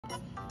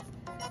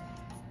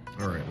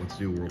Alright, let's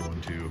do World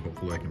 1 2.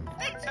 Hopefully I can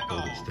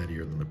hold it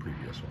steadier than the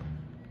previous one.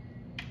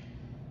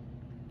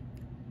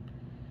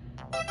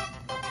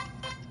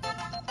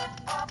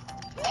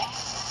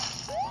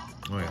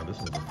 Oh yeah, this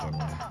is a fun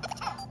one.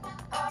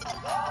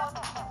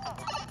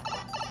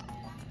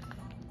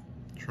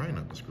 Try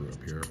not to screw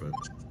up here, but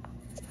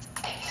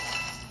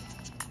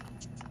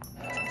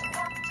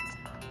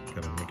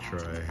gotta make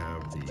sure I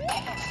have the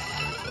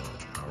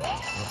power. Oh,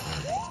 there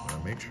we go.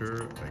 Gotta make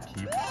sure I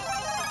keep.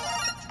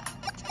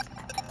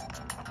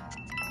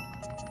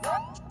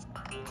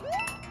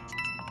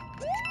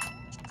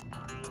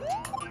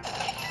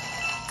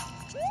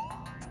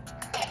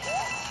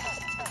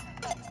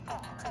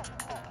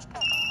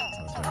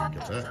 That's how you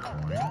get that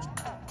coin.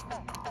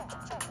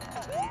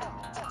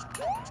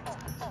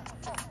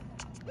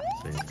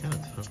 See, it's kind of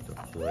tough to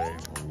play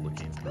while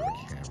looking through a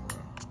camera.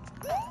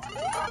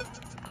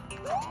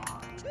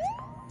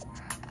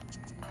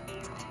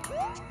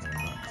 I'm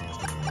not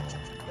confident at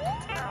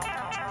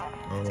all.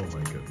 Oh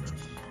my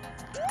goodness.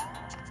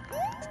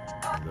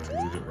 Did I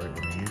lose it right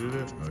when I needed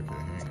it?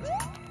 Okay, hang on.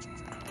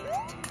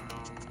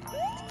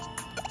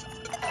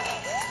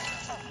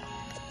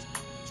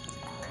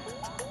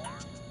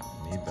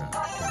 Need that. I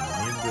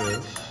need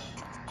this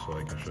so I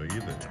can show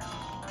you this.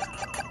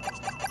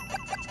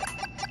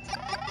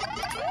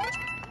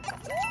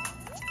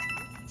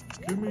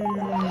 Come here,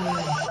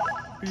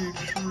 big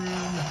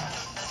shroom.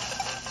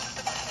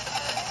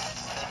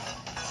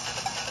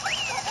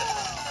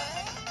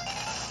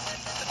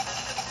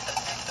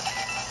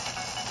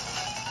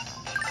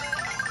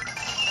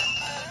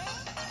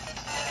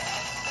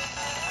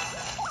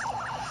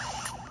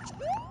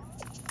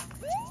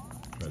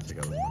 Try to take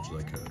out as much as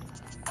I could.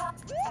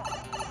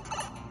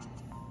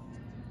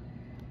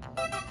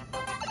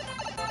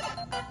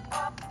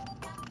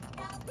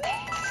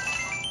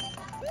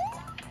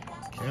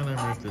 Can I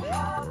make the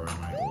jump or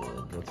am I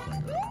old? Let's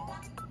find out.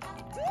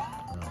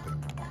 I don't think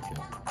I'm gonna make it.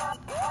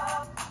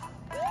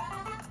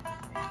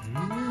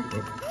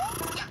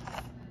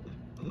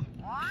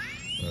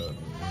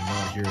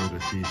 Not here to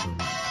see some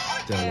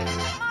stellar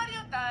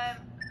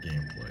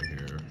gameplay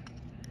here.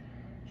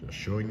 Just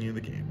showing you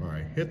the game.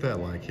 Alright, hit that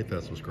like, hit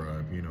that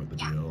subscribe. You know the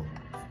deal.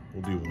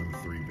 We'll do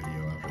 1-3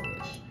 video after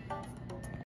this.